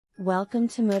Welcome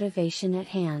to Motivation at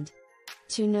Hand.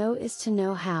 To know is to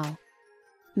know how.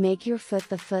 Make your foot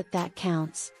the foot that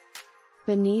counts.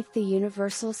 Beneath the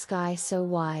universal sky so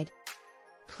wide.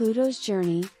 Pluto's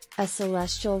journey, a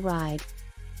celestial ride.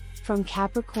 From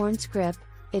Capricorn's grip,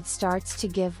 it starts to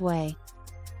give way.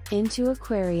 Into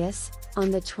Aquarius,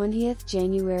 on the 20th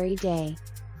January day.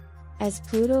 As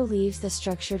Pluto leaves the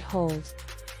structured hold.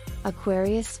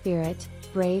 Aquarius spirit,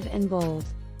 brave and bold.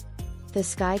 The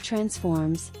sky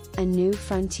transforms, a new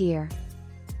frontier.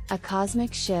 A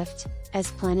cosmic shift,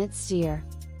 as planets steer.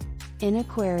 In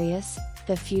Aquarius,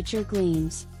 the future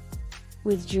gleams.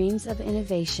 With dreams of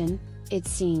innovation, it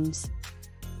seems.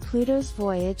 Pluto's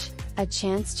voyage, a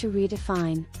chance to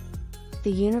redefine.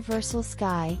 The universal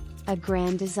sky, a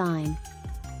grand design.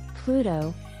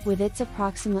 Pluto, with its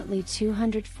approximately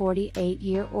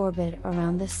 248-year orbit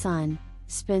around the Sun,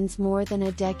 spends more than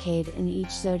a decade in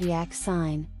each zodiac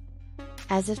sign.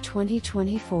 As of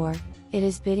 2024, it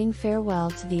is bidding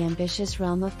farewell to the ambitious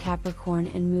realm of Capricorn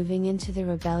and moving into the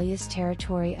rebellious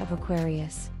territory of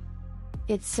Aquarius.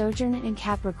 Its sojourn in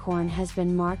Capricorn has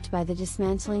been marked by the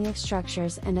dismantling of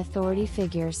structures and authority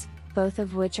figures, both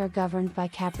of which are governed by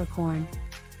Capricorn.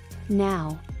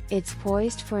 Now, it's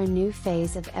poised for a new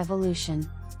phase of evolution.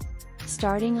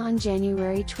 Starting on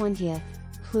January 20th,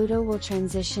 Pluto will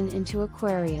transition into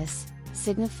Aquarius,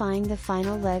 signifying the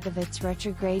final leg of its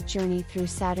retrograde journey through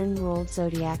Saturn-ruled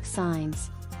zodiac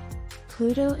signs.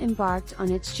 Pluto embarked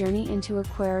on its journey into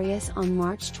Aquarius on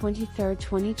March 23,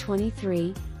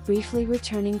 2023, briefly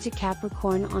returning to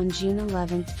Capricorn on June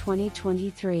 11,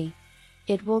 2023.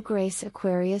 It will grace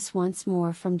Aquarius once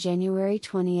more from January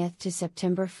 20th to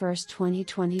September 1,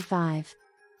 2025.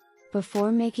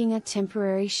 Before making a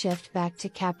temporary shift back to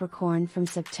Capricorn from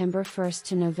September 1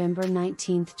 to November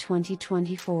 19,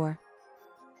 2024.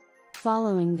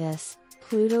 Following this,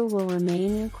 Pluto will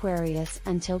remain in Aquarius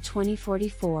until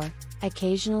 2044,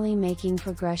 occasionally making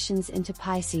progressions into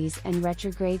Pisces and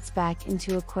retrogrades back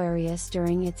into Aquarius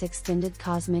during its extended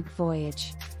cosmic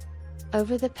voyage.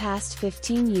 Over the past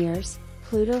 15 years,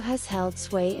 Pluto has held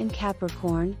sway in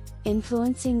Capricorn,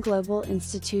 influencing global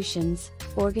institutions,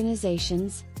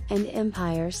 organizations, and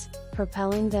empires,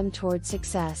 propelling them toward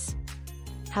success.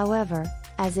 However,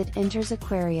 as it enters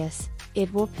Aquarius,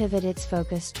 it will pivot its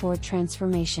focus toward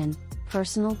transformation,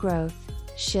 personal growth,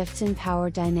 shifts in power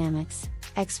dynamics,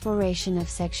 exploration of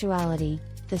sexuality,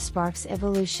 the spark's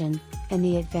evolution, and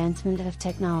the advancement of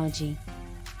technology.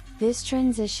 This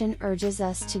transition urges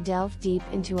us to delve deep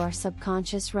into our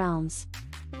subconscious realms.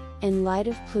 In light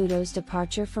of Pluto's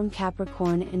departure from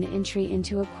Capricorn and entry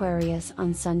into Aquarius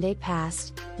on Sunday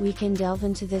past, we can delve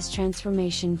into this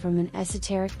transformation from an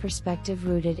esoteric perspective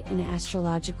rooted in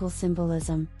astrological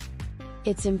symbolism.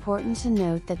 It's important to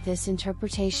note that this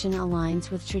interpretation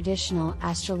aligns with traditional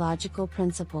astrological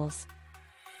principles.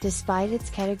 Despite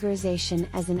its categorization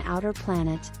as an outer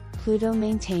planet, Pluto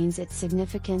maintains its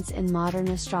significance in modern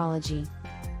astrology.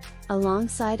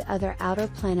 Alongside other outer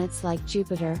planets like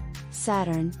Jupiter,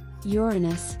 Saturn,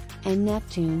 Uranus, and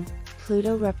Neptune,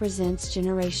 Pluto represents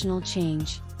generational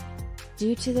change.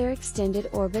 Due to their extended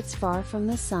orbits far from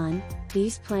the Sun,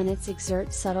 these planets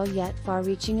exert subtle yet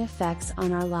far-reaching effects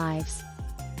on our lives.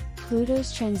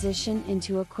 Pluto's transition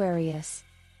into Aquarius.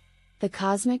 The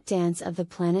cosmic dance of the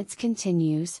planets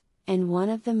continues, and one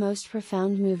of the most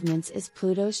profound movements is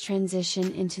Pluto's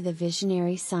transition into the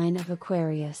visionary sign of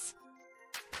Aquarius.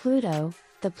 Pluto,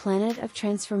 the planet of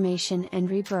transformation and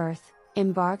rebirth,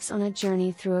 embarks on a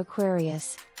journey through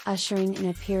Aquarius, ushering in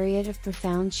a period of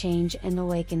profound change and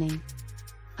awakening.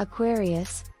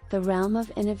 Aquarius, the realm of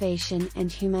innovation and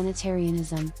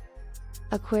humanitarianism.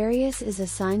 Aquarius is a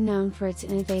sign known for its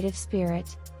innovative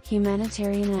spirit,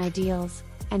 humanitarian ideals,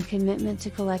 and commitment to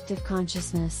collective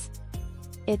consciousness.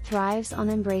 It thrives on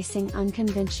embracing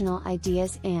unconventional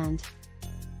ideas and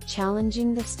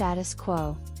challenging the status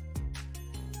quo.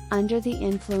 Under the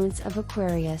influence of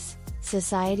Aquarius,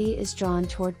 society is drawn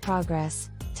toward progress,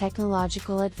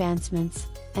 technological advancements,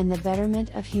 and the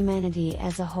betterment of humanity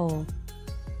as a whole.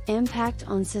 Impact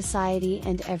on society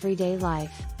and everyday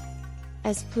life.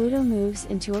 As Pluto moves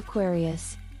into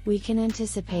Aquarius, we can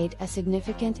anticipate a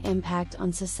significant impact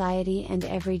on society and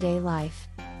everyday life.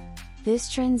 This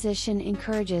transition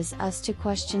encourages us to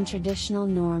question traditional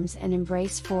norms and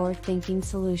embrace forward-thinking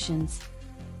solutions.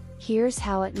 Here's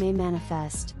how it may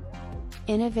manifest.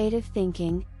 Innovative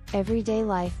thinking. Everyday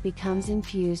life becomes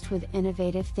infused with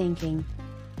innovative thinking.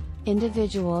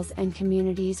 Individuals and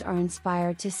communities are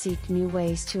inspired to seek new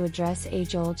ways to address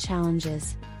age-old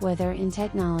challenges, whether in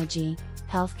technology,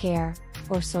 healthcare,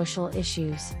 or social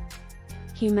issues.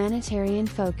 Humanitarian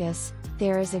focus.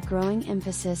 there is a growing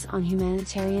emphasis on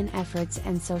humanitarian efforts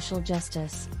and social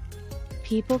justice.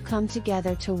 People come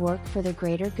together to work for the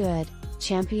greater good,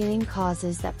 championing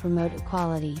causes that promote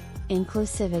equality,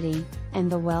 inclusivity,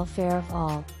 and the welfare of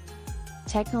all.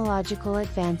 Technological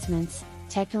advancements.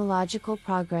 Technological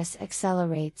progress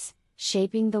accelerates,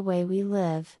 shaping the way we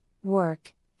live,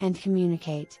 work, and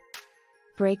communicate.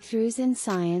 Breakthroughs in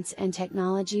science and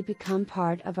technology become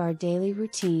part of our daily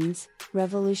routines,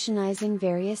 revolutionizing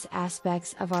various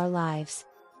aspects of our lives.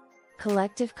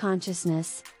 Collective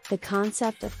consciousness. The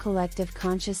concept of collective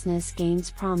consciousness gains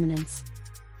prominence.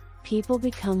 People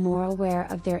become more aware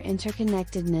of their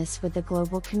interconnectedness with the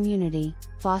global community,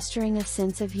 fostering a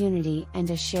sense of unity and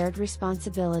a shared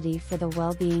responsibility for the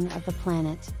well-being of the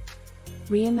planet.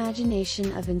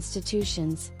 Reimagination of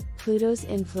institutions. Pluto's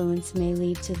influence may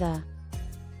lead to the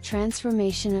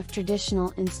transformation of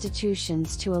traditional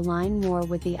institutions to align more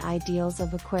with the ideals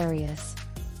of Aquarius.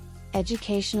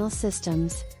 Educational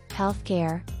systems,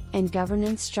 healthcare, and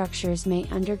governance structures may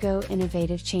undergo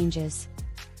innovative changes.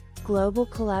 Global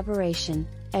collaboration.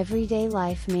 Everyday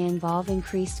life may involve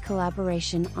increased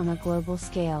collaboration on a global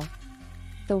scale.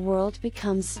 The world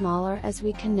becomes smaller as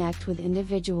we connect with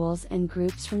individuals and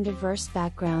groups from diverse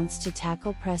backgrounds to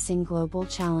tackle pressing global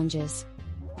challenges.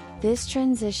 This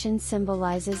transition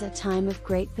symbolizes a time of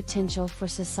great potential for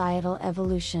societal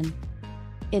evolution.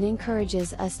 It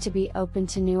encourages us to be open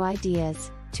to new ideas,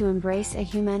 to embrace a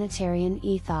humanitarian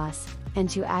ethos, and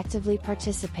to actively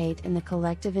participate in the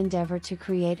collective endeavor to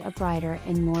create a brighter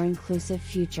and more inclusive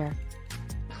future.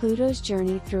 Pluto's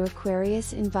journey through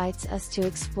Aquarius invites us to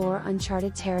explore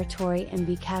uncharted territory and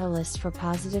be catalysts for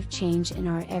positive change in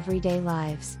our everyday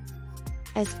lives.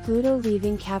 As Pluto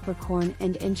leaving Capricorn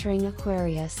and entering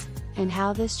Aquarius, and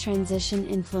how this transition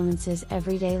influences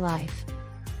everyday life.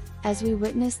 As we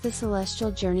witness the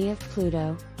celestial journey of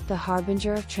Pluto, the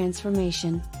harbinger of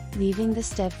transformation, leaving the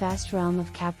steadfast realm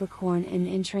of Capricorn and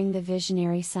entering the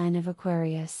visionary sign of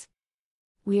Aquarius,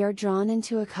 we are drawn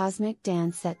into a cosmic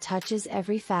dance that touches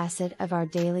every facet of our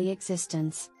daily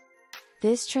existence.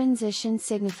 This transition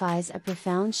signifies a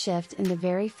profound shift in the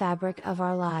very fabric of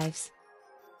our lives.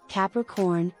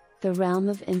 Capricorn, the realm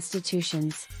of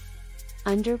institutions.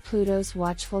 Under Pluto's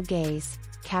watchful gaze,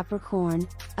 Capricorn,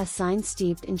 a sign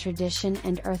steeped in tradition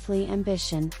and earthly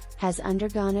ambition, has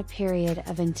undergone a period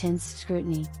of intense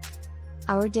scrutiny.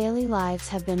 Our daily lives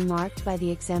have been marked by the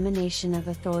examination of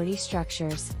authority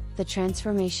structures, the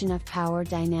transformation of power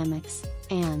dynamics,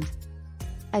 and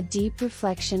a deep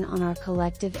reflection on our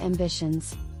collective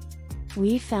ambitions.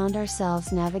 We found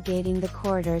ourselves navigating the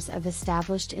corridors of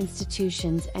established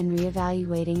institutions and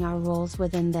reevaluating our roles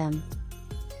within them.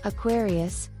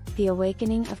 Aquarius, the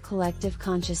awakening of collective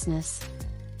consciousness.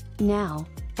 Now,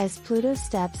 as Pluto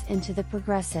steps into the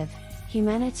progressive,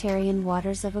 humanitarian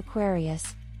waters of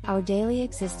Aquarius, our daily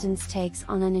existence takes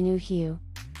on a new hue.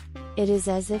 It is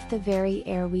as if the very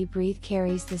air we breathe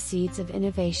carries the seeds of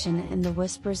innovation and the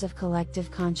whispers of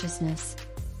collective consciousness.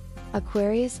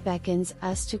 Aquarius beckons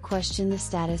us to question the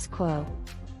status quo,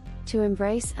 to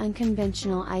embrace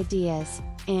unconventional ideas,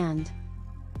 and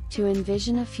to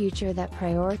envision a future that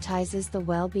prioritizes the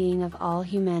well-being of all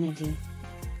humanity.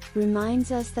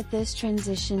 Reminds us that this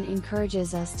transition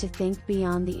encourages us to think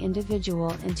beyond the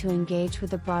individual and to engage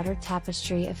with the broader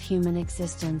tapestry of human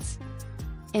existence.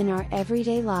 In our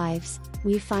everyday lives,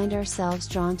 we find ourselves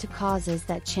drawn to causes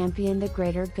that champion the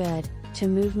greater good, to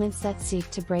movements that seek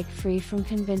to break free from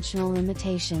conventional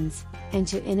limitations, and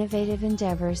to innovative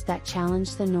endeavors that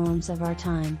challenge the norms of our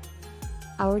time.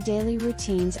 Our daily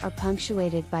routines are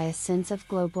punctuated by a sense of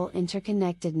global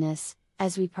interconnectedness,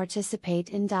 as we participate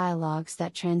in dialogues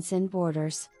that transcend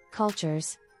borders,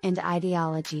 cultures, and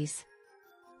ideologies.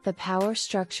 The power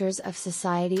structures of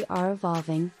society are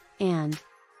evolving, and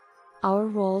our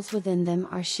roles within them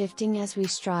are shifting as we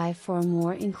strive for a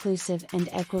more inclusive and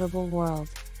equitable world.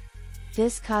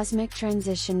 This cosmic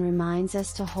transition reminds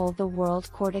us to hold the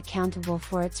world court accountable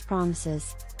for its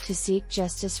promises, to seek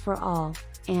justice for all,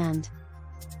 and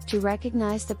to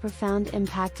recognize the profound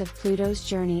impact of Pluto's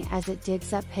journey as it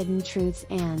digs up hidden truths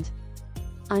and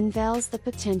unveils the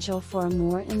potential for a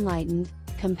more enlightened,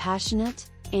 compassionate,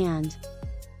 and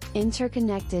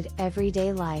interconnected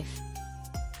everyday life.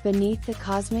 Beneath the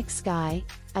cosmic sky,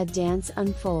 a dance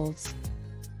unfolds.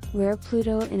 Where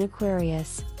Pluto in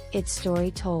Aquarius, its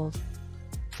story told.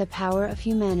 The power of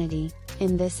humanity,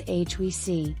 in this age we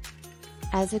see.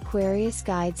 As Aquarius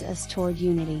guides us toward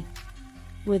unity.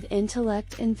 With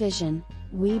intellect and vision,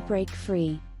 we break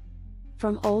free.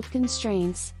 From old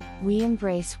constraints, we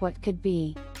embrace what could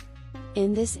be.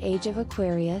 In this age of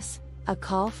Aquarius, a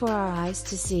call for our eyes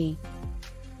to see.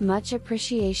 Much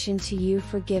appreciation to you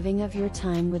for giving of your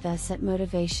time with us at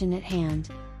Motivation at Hand.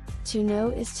 To know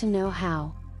is to know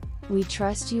how. We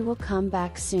trust you will come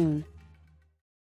back soon.